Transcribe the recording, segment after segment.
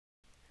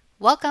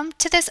Welcome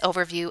to this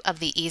overview of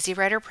the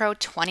EASYwriter Pro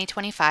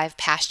 2025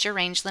 Pasture,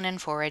 Rangeland,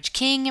 and Forage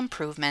Keying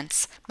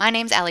Improvements. My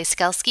name's Ali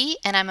Skalsky,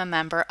 and I'm a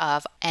member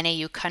of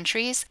NAU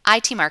Country's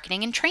IT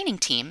Marketing and Training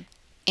team.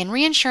 In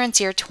reinsurance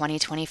year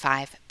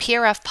 2025,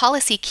 PRF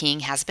policy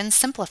keying has been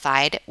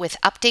simplified with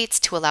updates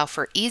to allow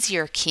for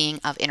easier keying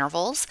of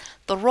intervals,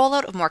 the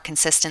rollout of more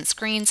consistent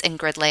screens and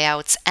grid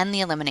layouts, and the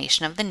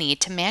elimination of the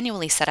need to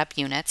manually set up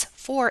units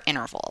for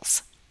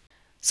intervals.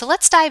 So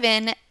let's dive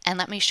in and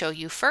let me show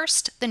you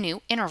first the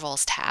new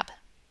Intervals tab.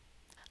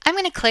 I'm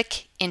going to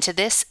click into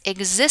this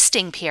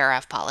existing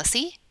PRF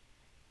policy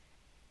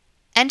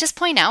and just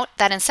point out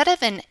that instead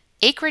of an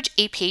Acreage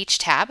APH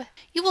tab,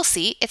 you will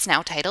see it's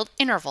now titled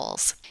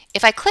Intervals.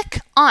 If I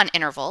click on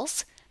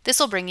Intervals, this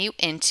will bring you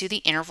into the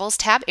Intervals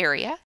tab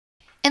area.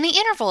 In the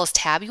Intervals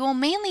tab, you will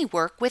mainly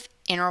work with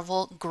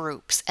interval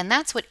groups, and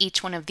that's what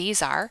each one of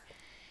these are.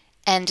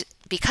 And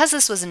because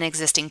this was an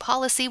existing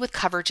policy with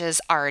coverages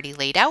already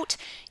laid out,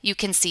 you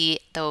can see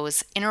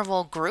those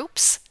interval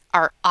groups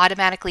are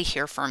automatically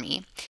here for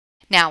me.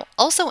 Now,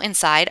 also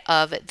inside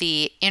of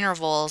the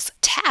Intervals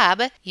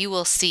tab, you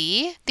will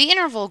see the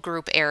interval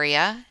group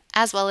area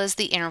as well as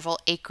the interval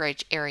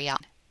acreage area.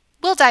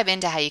 We'll dive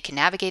into how you can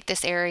navigate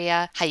this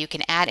area, how you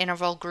can add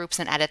interval groups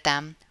and edit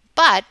them.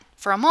 But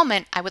for a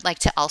moment, I would like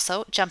to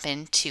also jump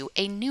into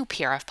a new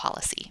PRF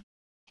policy.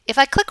 If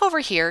I click over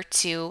here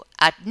to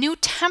a new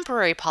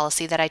temporary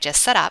policy that I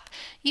just set up,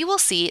 you will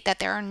see that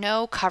there are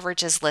no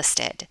coverages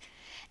listed.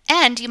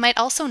 And you might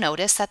also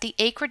notice that the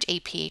Acreage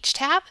APH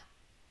tab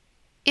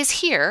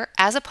is here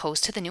as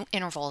opposed to the new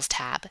Intervals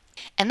tab.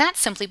 And that's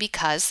simply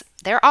because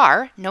there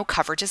are no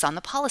coverages on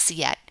the policy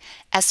yet.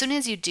 As soon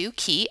as you do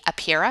key a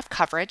PRF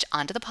coverage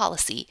onto the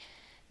policy,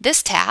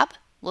 this tab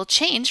will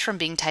change from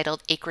being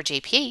titled Acreage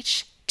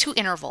APH to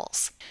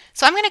Intervals.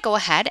 So I'm going to go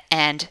ahead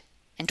and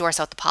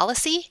endorse out the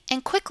policy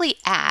and quickly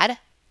add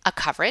a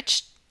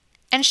coverage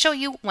and show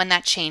you when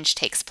that change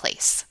takes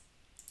place.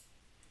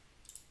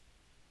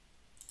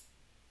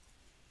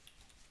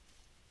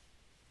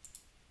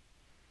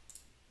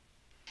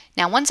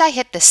 Now, once I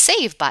hit the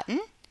Save button,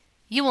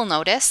 you will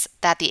notice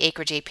that the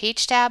Acreage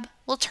APH tab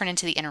will turn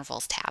into the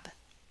Intervals tab.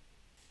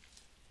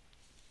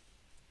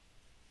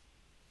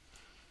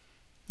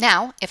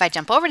 Now, if I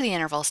jump over to the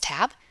Intervals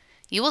tab,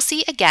 you will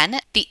see again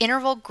the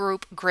interval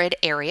group grid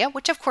area,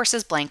 which of course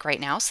is blank right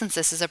now since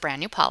this is a brand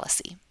new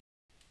policy.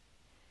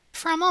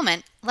 For a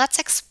moment, let's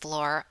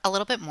explore a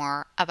little bit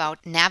more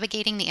about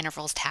navigating the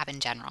Intervals tab in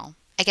general.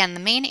 Again, the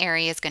main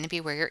area is going to be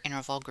where your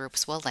interval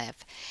groups will live,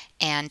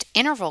 and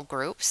interval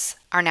groups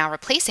are now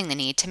replacing the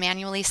need to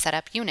manually set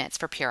up units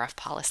for PRF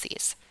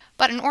policies.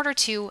 But in order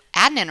to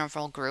add an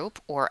interval group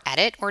or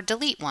edit or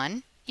delete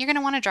one, you're going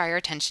to want to draw your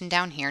attention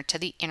down here to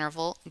the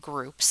interval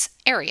groups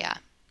area.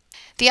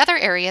 The other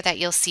area that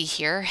you'll see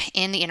here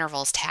in the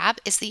Intervals tab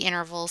is the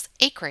Intervals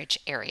acreage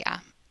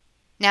area.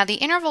 Now, the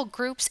interval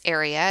groups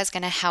area is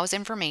going to house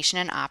information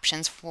and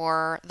options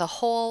for the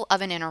whole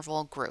of an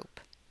interval group.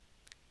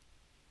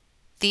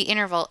 The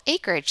interval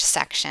acreage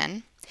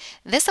section,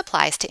 this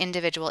applies to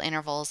individual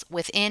intervals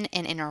within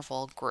an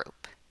interval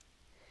group.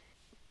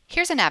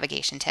 Here's a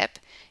navigation tip.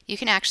 You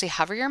can actually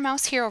hover your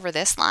mouse here over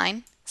this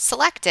line,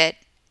 select it,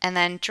 and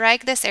then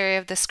drag this area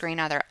of the screen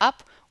either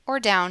up or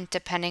down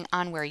depending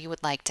on where you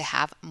would like to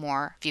have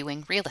more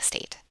viewing real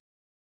estate.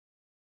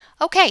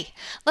 Okay,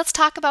 let's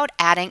talk about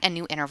adding a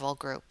new interval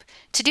group.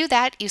 To do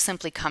that, you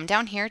simply come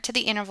down here to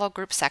the interval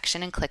group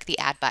section and click the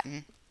Add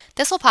button.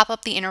 This will pop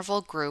up the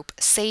interval group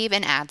Save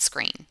and Add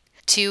screen.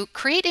 To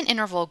create an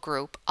interval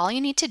group, all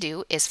you need to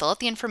do is fill out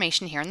the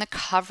information here in the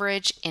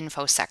coverage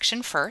info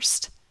section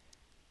first.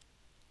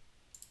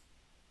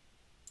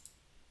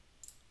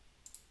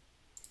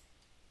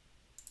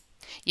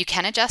 You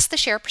can adjust the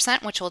share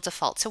percent, which will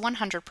default to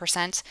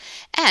 100%,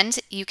 and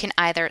you can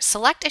either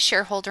select a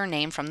shareholder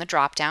name from the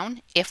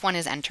dropdown if one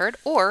is entered,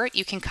 or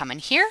you can come in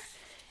here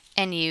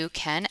and you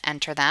can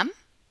enter them.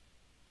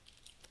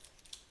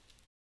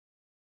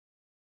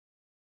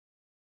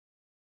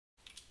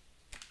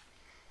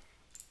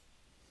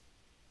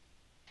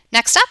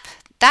 Next up,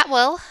 that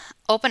will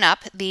open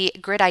up the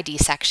Grid ID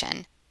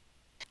section.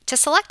 To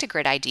select a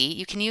grid ID,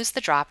 you can use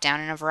the drop-down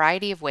in a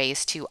variety of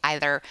ways to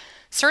either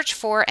search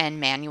for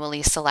and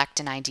manually select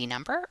an ID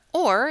number,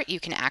 or you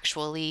can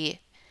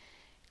actually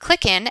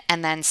click in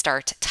and then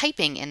start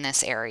typing in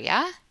this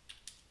area.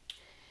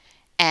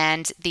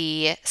 And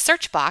the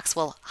search box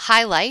will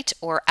highlight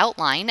or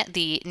outline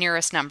the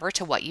nearest number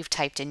to what you've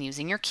typed in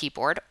using your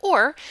keyboard,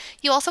 or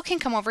you also can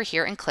come over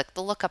here and click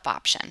the lookup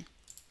option.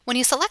 When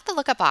you select the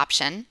lookup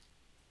option,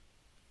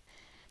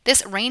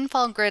 this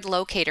rainfall grid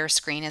locator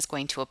screen is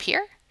going to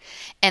appear.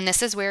 And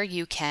this is where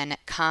you can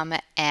come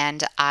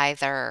and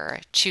either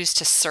choose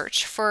to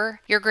search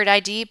for your grid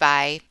ID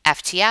by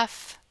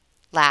FTF,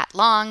 lat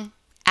long,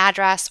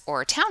 address,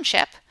 or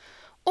township,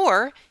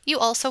 or you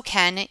also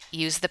can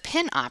use the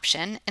pin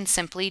option and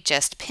simply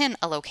just pin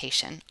a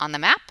location on the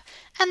map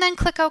and then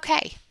click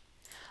OK.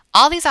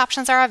 All these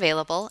options are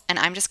available, and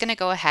I'm just going to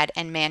go ahead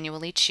and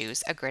manually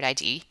choose a grid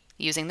ID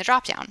using the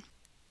dropdown.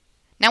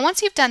 Now,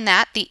 once you've done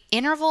that, the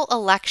interval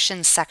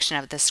election section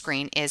of the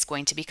screen is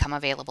going to become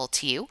available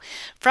to you.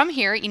 From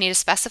here, you need to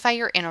specify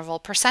your interval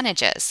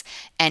percentages,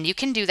 and you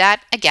can do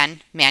that,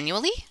 again,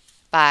 manually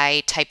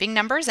by typing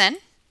numbers in.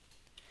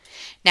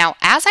 Now,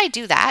 as I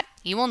do that,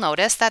 you will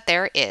notice that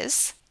there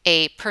is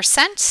a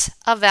percent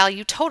of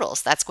value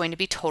totals that's going to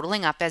be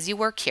totaling up as you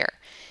work here.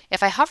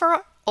 If I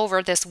hover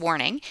over this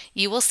warning,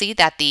 you will see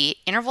that the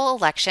interval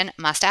election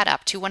must add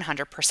up to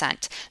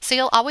 100%. So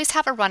you'll always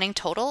have a running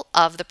total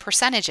of the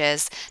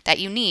percentages that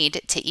you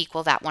need to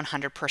equal that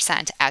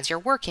 100% as you're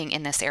working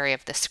in this area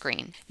of the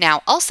screen.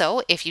 Now,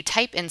 also, if you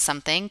type in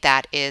something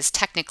that is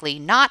technically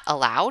not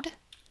allowed,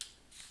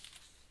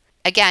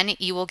 again,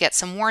 you will get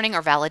some warning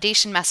or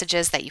validation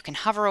messages that you can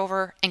hover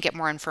over and get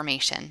more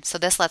information. So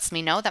this lets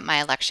me know that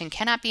my election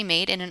cannot be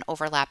made in an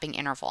overlapping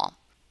interval.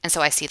 And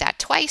so I see that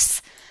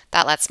twice.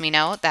 That lets me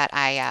know that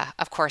I,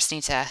 of course,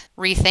 need to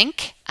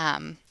rethink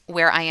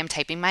where I am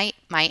typing my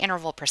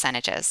interval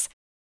percentages.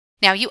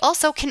 Now, you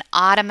also can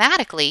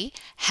automatically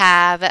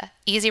have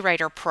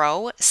EASYwriter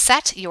Pro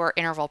set your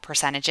interval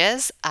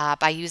percentages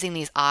by using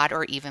these odd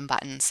or even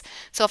buttons.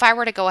 So if I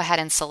were to go ahead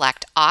and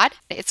select odd,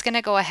 it's going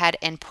to go ahead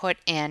and put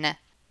in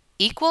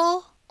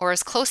equal or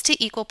as close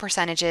to equal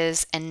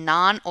percentages in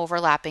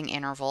non-overlapping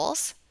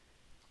intervals.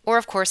 Or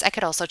of course, I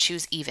could also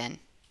choose even.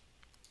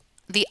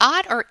 The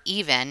odd or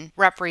even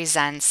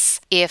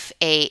represents if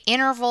a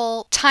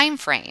interval time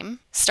frame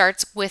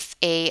starts with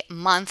a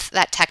month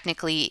that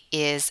technically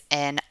is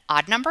an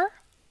odd number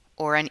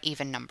or an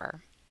even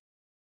number.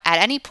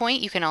 At any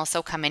point, you can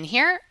also come in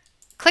here,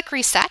 click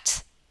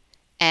reset,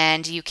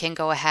 and you can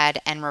go ahead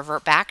and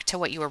revert back to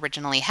what you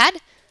originally had,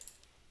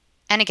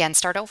 and again,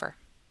 start over.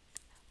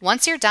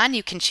 Once you're done,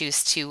 you can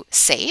choose to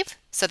save,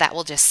 so that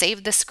will just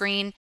save the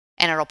screen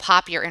and it'll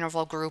pop your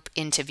interval group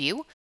into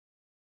view.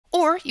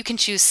 Or you can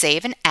choose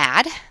Save and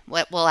Add,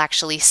 what will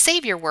actually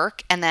save your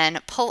work and then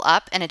pull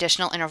up an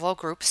additional interval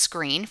group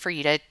screen for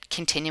you to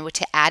continue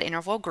to add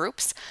interval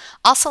groups.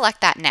 I'll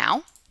select that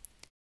now.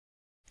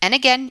 And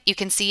again, you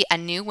can see a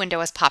new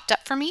window has popped up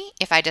for me.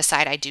 If I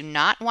decide I do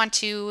not want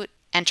to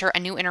enter a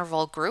new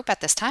interval group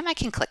at this time, I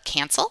can click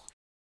Cancel.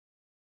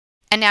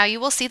 And now you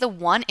will see the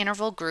one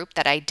interval group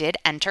that I did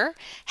enter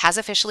has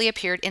officially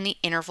appeared in the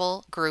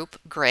interval group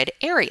grid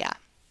area.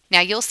 Now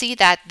you'll see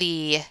that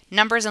the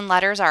numbers and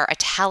letters are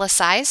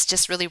italicized,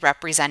 just really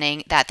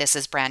representing that this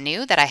is brand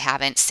new, that I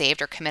haven't saved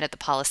or committed the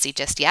policy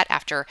just yet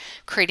after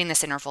creating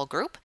this interval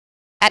group.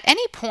 At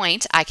any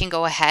point, I can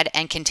go ahead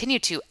and continue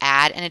to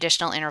add an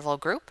additional interval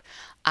group.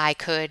 I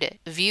could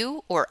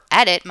view or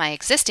edit my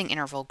existing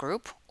interval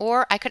group,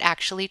 or I could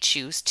actually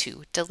choose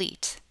to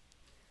delete.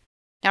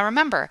 Now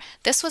remember,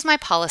 this was my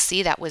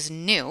policy that was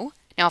new.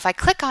 Now if I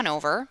click on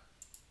over,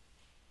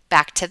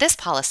 back to this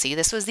policy,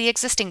 this was the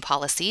existing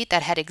policy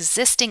that had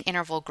existing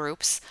interval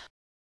groups.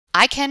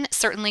 I can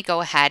certainly go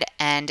ahead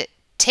and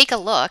take a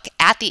look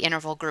at the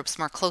interval groups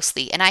more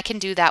closely, and I can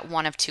do that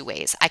one of two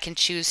ways. I can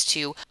choose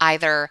to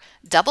either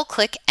double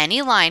click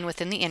any line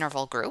within the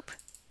interval group,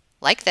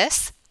 like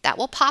this. That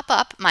will pop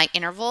up my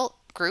interval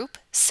group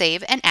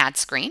save and add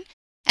screen,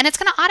 and it's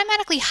going to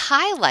automatically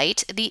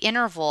highlight the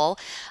interval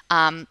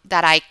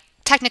that I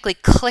technically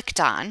clicked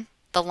on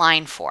the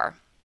line for.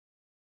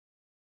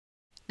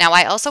 Now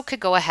I also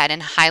could go ahead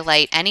and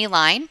highlight any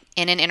line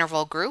in an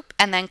interval group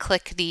and then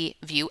click the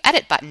View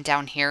Edit button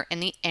down here in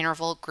the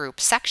interval group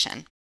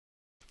section.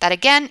 That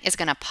again is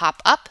going to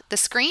pop up the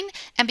screen,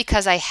 and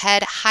because I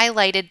had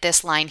highlighted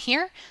this line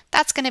here,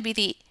 that's going to be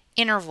the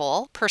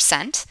interval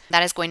percent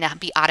that is going to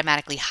be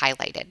automatically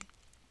highlighted.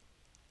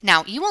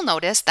 Now you will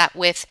notice that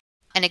with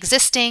an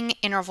existing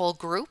interval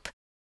group,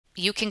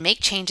 you can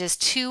make changes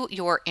to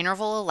your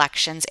interval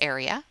elections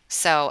area,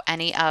 so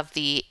any of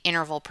the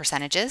interval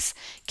percentages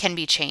can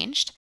be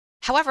changed.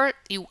 However,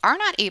 you are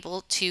not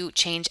able to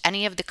change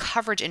any of the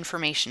coverage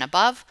information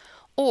above,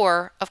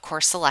 or of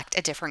course select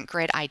a different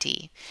grid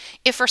ID.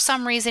 If for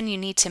some reason you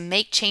need to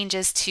make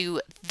changes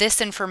to this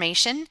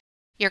information,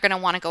 you're going to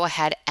want to go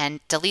ahead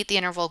and delete the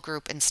interval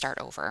group and start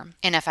over.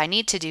 And if I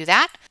need to do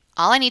that,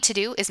 all I need to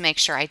do is make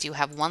sure I do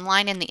have one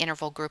line in the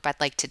interval group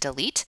I'd like to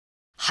delete,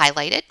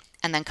 highlight it,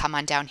 and then come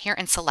on down here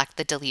and select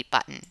the delete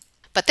button.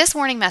 But this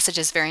warning message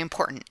is very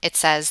important. It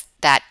says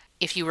that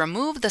if you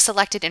remove the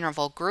selected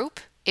interval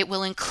group, it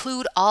will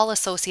include all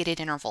associated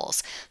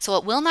intervals. So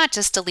it will not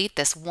just delete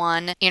this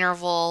one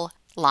interval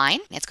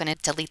line, it's going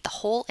to delete the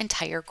whole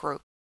entire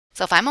group.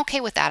 So if I'm okay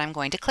with that, I'm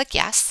going to click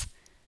yes.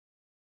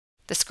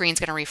 The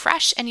screen's going to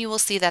refresh and you will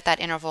see that that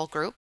interval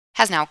group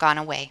has now gone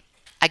away.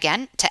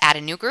 Again, to add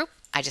a new group,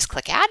 I just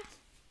click add.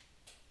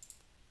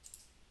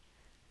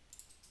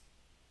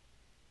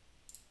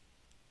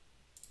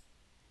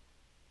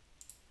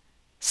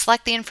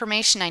 Select the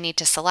information I need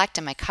to select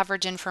in my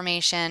coverage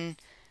information,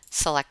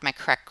 select my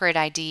correct grid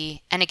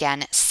ID, and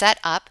again, set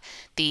up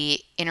the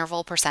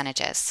interval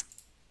percentages.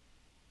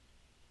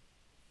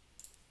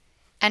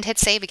 And hit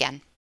save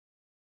again.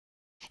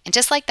 And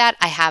just like that,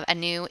 I have a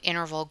new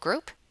interval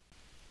group.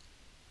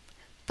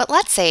 But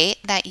let's say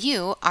that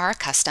you are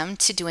accustomed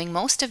to doing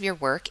most of your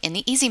work in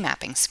the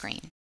EASYmapping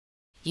screen.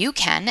 You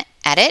can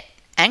edit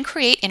and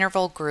create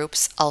interval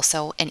groups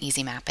also in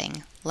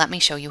EASYmapping. Let me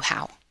show you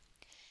how.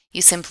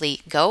 You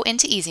simply go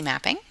into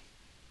EASYmapping,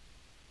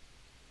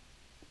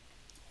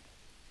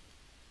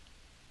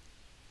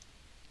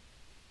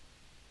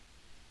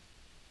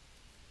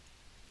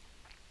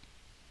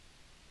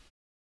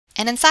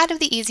 and inside of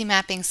the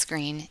EASYmapping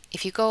screen,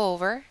 if you go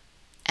over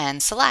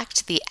and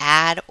select the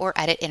Add or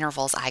Edit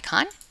Intervals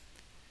icon,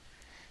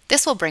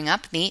 this will bring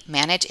up the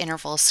Manage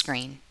Intervals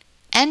screen.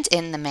 And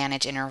in the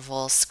Manage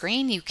Intervals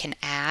screen, you can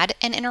add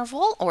an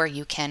interval or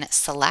you can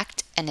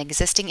select an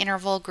existing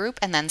interval group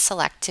and then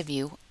select to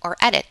view or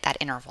edit that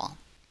interval.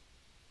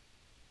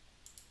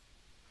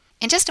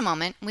 In just a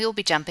moment, we will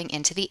be jumping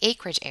into the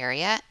acreage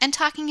area and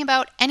talking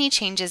about any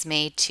changes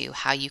made to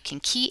how you can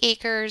key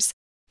acres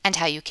and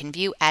how you can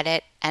view,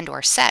 edit, and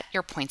or set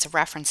your points of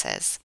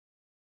references.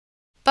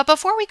 But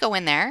before we go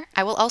in there,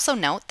 I will also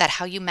note that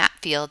how you map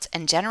fields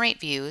and generate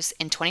views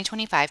in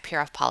 2025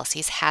 PRF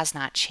policies has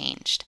not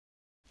changed.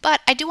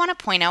 But I do want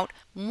to point out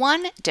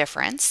one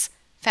difference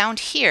found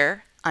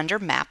here under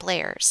Map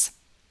Layers.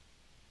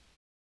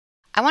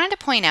 I wanted to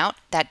point out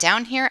that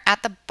down here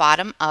at the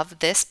bottom of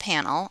this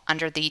panel,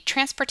 under the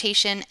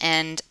Transportation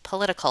and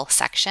Political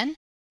section,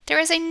 there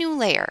is a new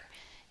layer,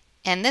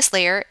 and this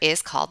layer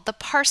is called the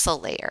Parcel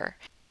layer.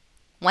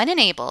 When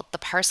enabled, the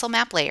Parcel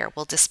Map layer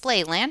will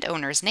display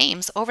landowners'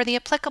 names over the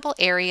applicable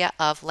area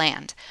of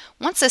land.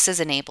 Once this is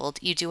enabled,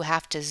 you do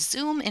have to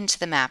zoom into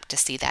the map to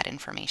see that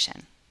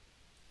information.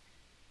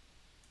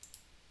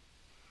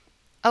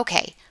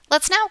 Okay,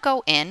 let's now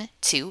go in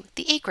to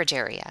the acreage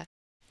area.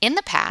 In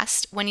the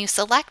past, when you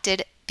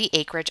selected the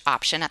acreage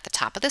option at the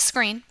top of the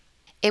screen,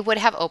 it would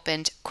have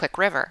opened Quick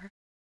River.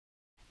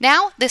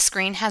 Now this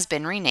screen has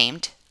been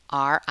renamed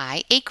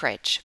RI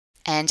Acreage.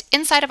 And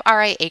inside of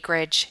RI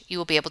Acreage, you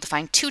will be able to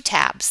find two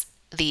tabs,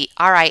 the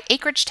RI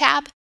Acreage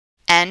tab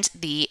and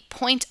the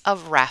Point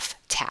of Ref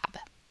tab.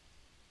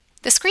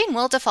 The screen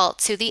will default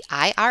to the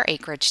IR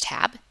Acreage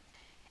tab,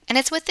 and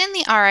it's within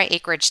the RI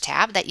Acreage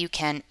tab that you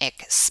can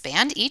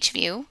expand each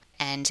view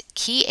and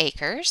key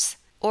acres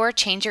or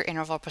change your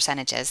interval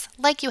percentages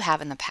like you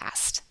have in the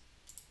past.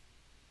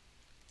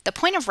 The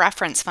point of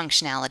reference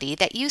functionality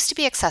that used to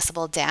be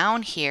accessible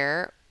down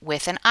here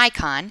with an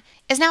icon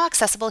is now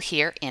accessible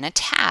here in a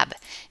tab.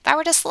 If I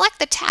were to select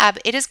the tab,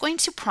 it is going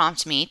to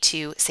prompt me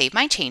to save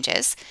my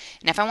changes.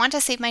 And if I want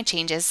to save my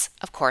changes,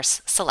 of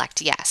course,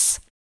 select yes.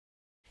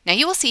 Now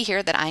you will see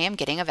here that I am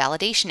getting a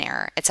validation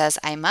error. It says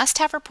I must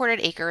have reported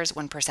acres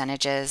when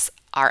percentages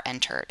are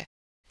entered.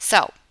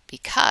 So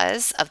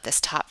because of this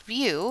top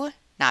view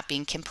not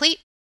being complete,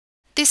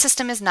 the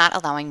system is not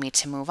allowing me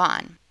to move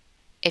on.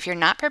 If you're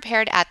not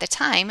prepared at the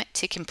time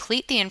to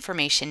complete the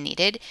information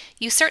needed,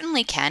 you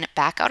certainly can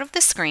back out of the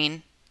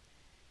screen,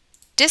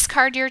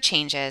 discard your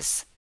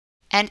changes,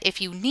 and if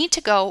you need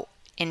to go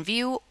and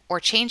view or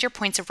change your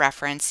points of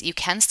reference, you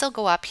can still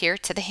go up here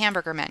to the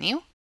hamburger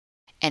menu,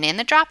 and in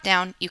the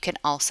drop-down, you can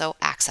also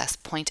access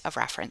point of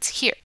reference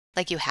here,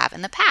 like you have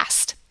in the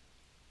past.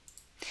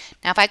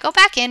 Now, if I go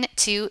back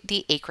into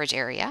the acreage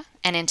area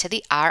and into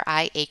the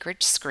RI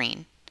Acreage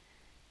screen,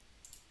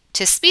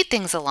 to speed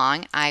things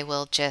along, I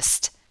will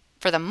just,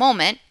 for the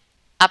moment,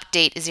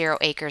 update 0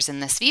 acres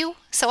in this view,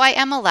 so I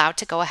am allowed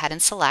to go ahead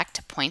and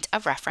select point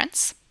of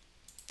reference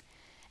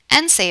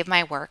and save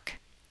my work.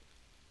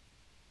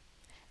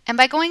 And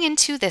by going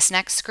into this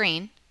next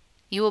screen,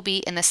 you will be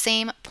in the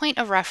same point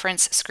of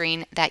reference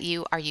screen that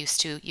you are used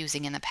to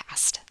using in the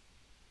past.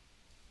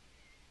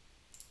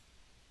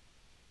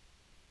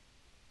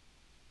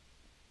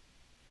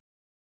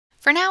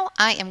 For now,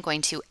 I am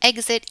going to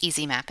exit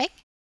EASYmapping.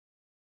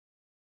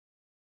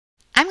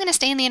 I'm going to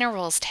stay in the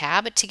Intervals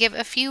tab to give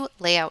a few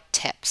layout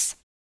tips.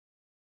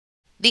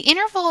 The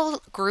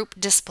interval group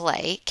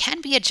display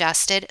can be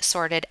adjusted,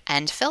 sorted,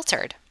 and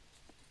filtered.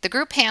 The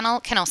group panel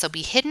can also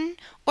be hidden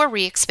or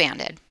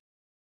re-expanded.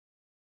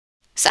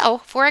 So,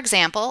 for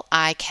example,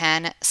 I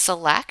can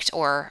select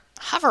or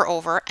hover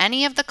over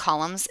any of the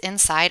columns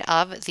inside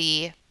of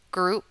the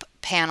group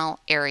panel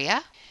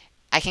area.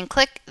 I can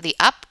click the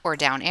up or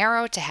down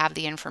arrow to have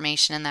the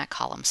information in that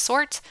column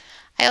sort.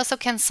 I also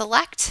can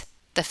select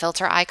the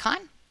filter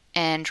icon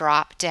and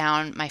drop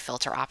down my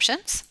filter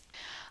options.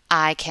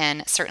 I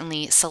can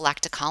certainly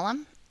select a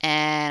column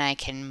and I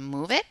can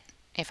move it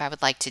if I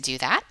would like to do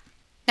that.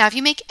 Now, if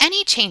you make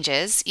any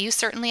changes, you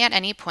certainly at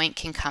any point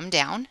can come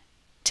down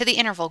to the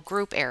interval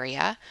group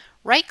area,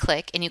 right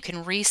click, and you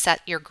can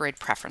reset your grid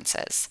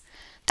preferences.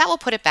 That will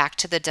put it back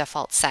to the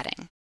default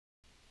setting.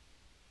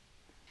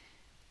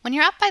 When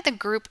you're up by the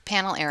group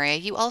panel area,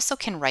 you also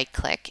can right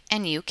click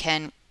and you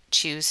can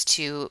choose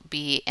to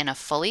be in a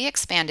fully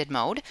expanded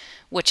mode,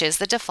 which is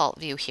the default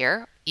view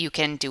here. You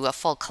can do a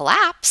full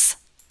collapse,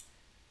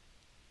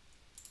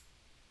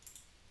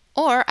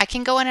 or I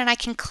can go in and I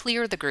can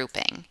clear the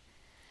grouping.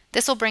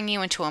 This will bring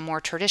you into a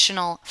more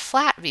traditional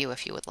flat view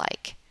if you would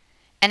like.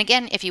 And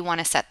again, if you want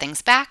to set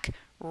things back,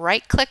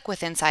 right click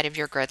with inside of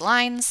your grid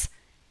lines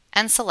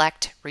and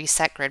select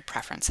Reset Grid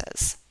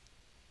Preferences.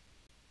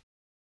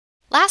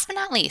 Last but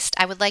not least,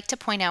 I would like to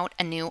point out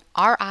a new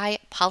RI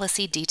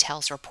Policy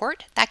Details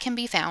report that can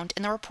be found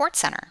in the Report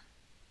Center.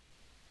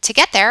 To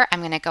get there,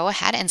 I'm going to go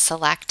ahead and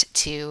select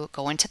to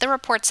go into the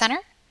Report Center.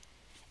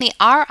 The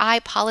RI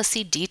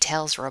Policy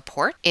Details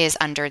report is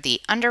under the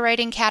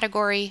Underwriting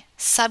category,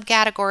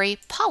 subcategory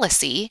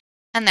Policy,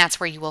 and that's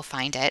where you will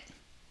find it.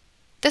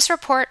 This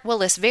report will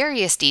list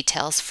various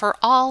details for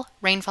all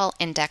rainfall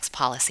index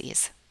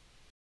policies.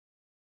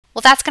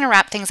 Well, that's going to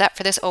wrap things up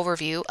for this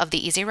overview of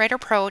the EASYwriter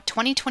Pro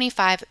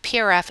 2025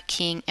 PRF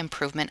Keying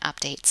Improvement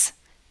Updates.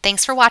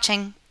 Thanks for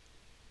watching.